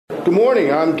Good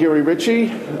morning. I'm Gary Ritchie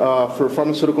for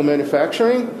Pharmaceutical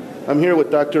Manufacturing. I'm here with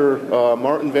Dr.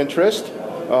 Martin Van Trieste,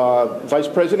 Vice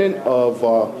President of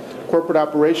Corporate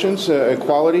Operations and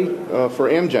Quality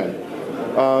for Amgen.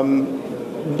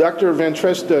 Dr. Van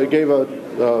Trieste gave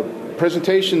a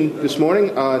presentation this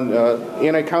morning on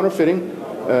anti-counterfeiting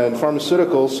and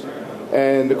pharmaceuticals.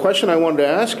 And the question I wanted to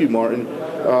ask you, Martin,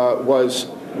 was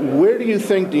where do you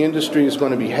think the industry is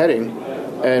going to be heading?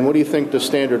 And what do you think the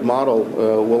standard model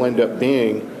will end up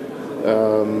being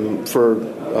for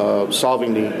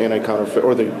solving the anti-counterfeit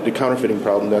or the counterfeiting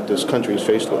problem that this country is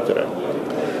faced with today?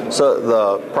 So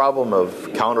the problem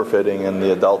of counterfeiting and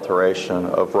the adulteration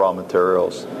of raw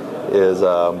materials is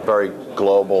a very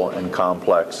global and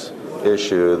complex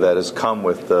issue that has come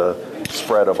with the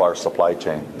spread of our supply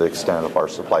chain, the extent of our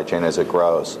supply chain as it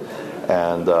grows,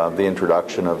 and the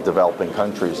introduction of developing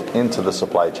countries into the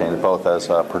supply chain, both as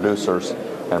producers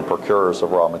and procurers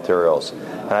of raw materials.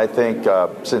 And I think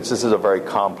since this is a very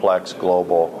complex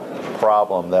global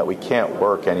problem that we can't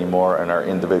work anymore in our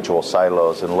individual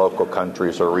silos in local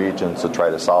countries or regions to try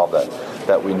to solve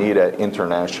that we need an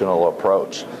international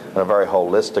approach and a very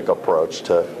holistic approach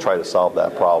to try to solve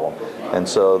that problem. And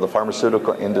so the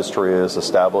pharmaceutical industry is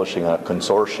establishing a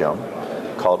consortium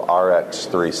called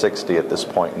RX360 at this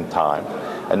point in time.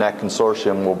 And that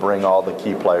consortium will bring all the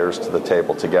key players to the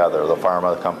table together, the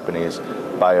pharma companies,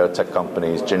 biotech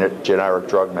companies, generic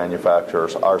drug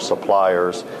manufacturers, our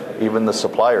suppliers, even the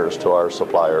suppliers to our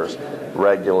suppliers,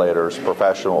 regulators,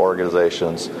 professional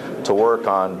organizations, to work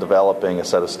on developing a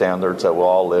set of standards that we'll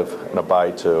all live and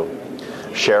abide to,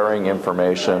 sharing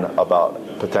information about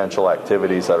potential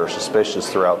activities that are suspicious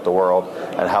throughout the world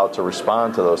and how to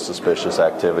respond to those suspicious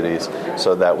activities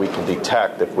so that we can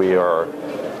detect if we are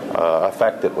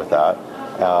affected with that.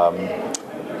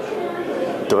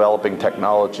 Developing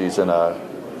technologies in a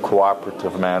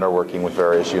cooperative manner, working with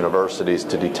various universities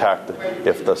to detect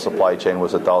if the supply chain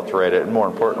was adulterated, and more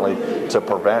importantly, to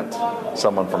prevent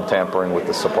someone from tampering with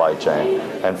the supply chain.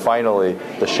 And finally,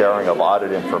 the sharing of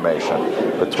audit information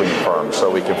between firms, so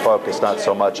we can focus not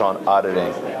so much on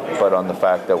auditing, but on the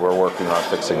fact that we're working on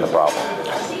fixing the problem.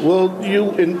 Well,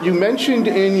 you mentioned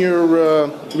in your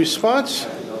response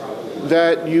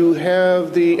that you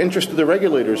have the interest of the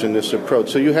regulators in this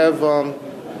approach. So you have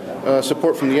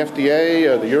support from the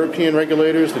FDA, the European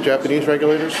regulators, the Japanese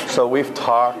regulators. So we've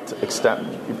talked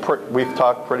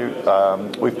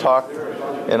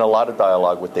in a lot of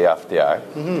dialogue with the FDA.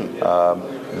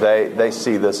 Mm-hmm. They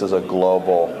see this as a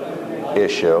global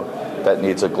issue that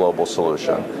needs a global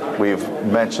solution. We've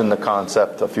mentioned the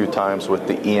concept a few times with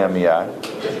the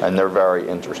EMEA, and they're very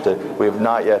interested. We have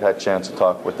not yet had a chance to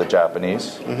talk with the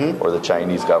Japanese or the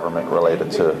Chinese government related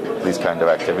to these kind of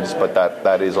activities, but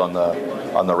that is on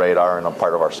the radar and a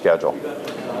part of our schedule.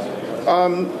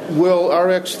 Will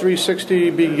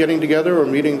RX360 be getting together or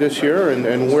meeting this year,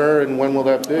 and where and when will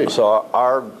that be? So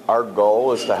our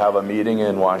goal is to have a meeting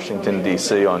in Washington,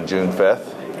 D.C. on June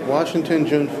 5th. Washington,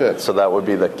 June 5th. So that would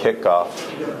be the kickoff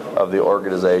of the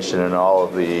organization, and all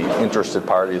of the interested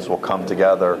parties will come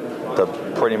together to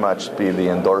pretty much be the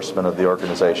endorsement of the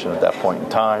organization at that point in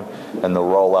time and the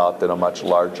rollout in a much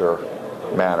larger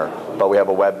manner. But we have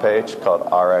a webpage called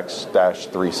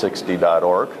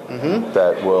rx-360.org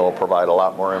that will provide a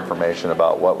lot more information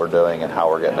about what we're doing and how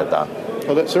we're getting it done.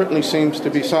 Well, that certainly seems to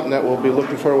be something that we'll be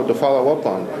looking forward to follow up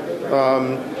on.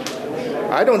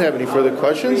 I don't have any further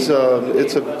questions.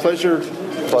 It's a pleasure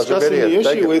discussing the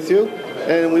issue with you,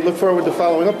 and we look forward to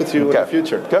following up with you in the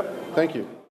future. Yep. Thank you.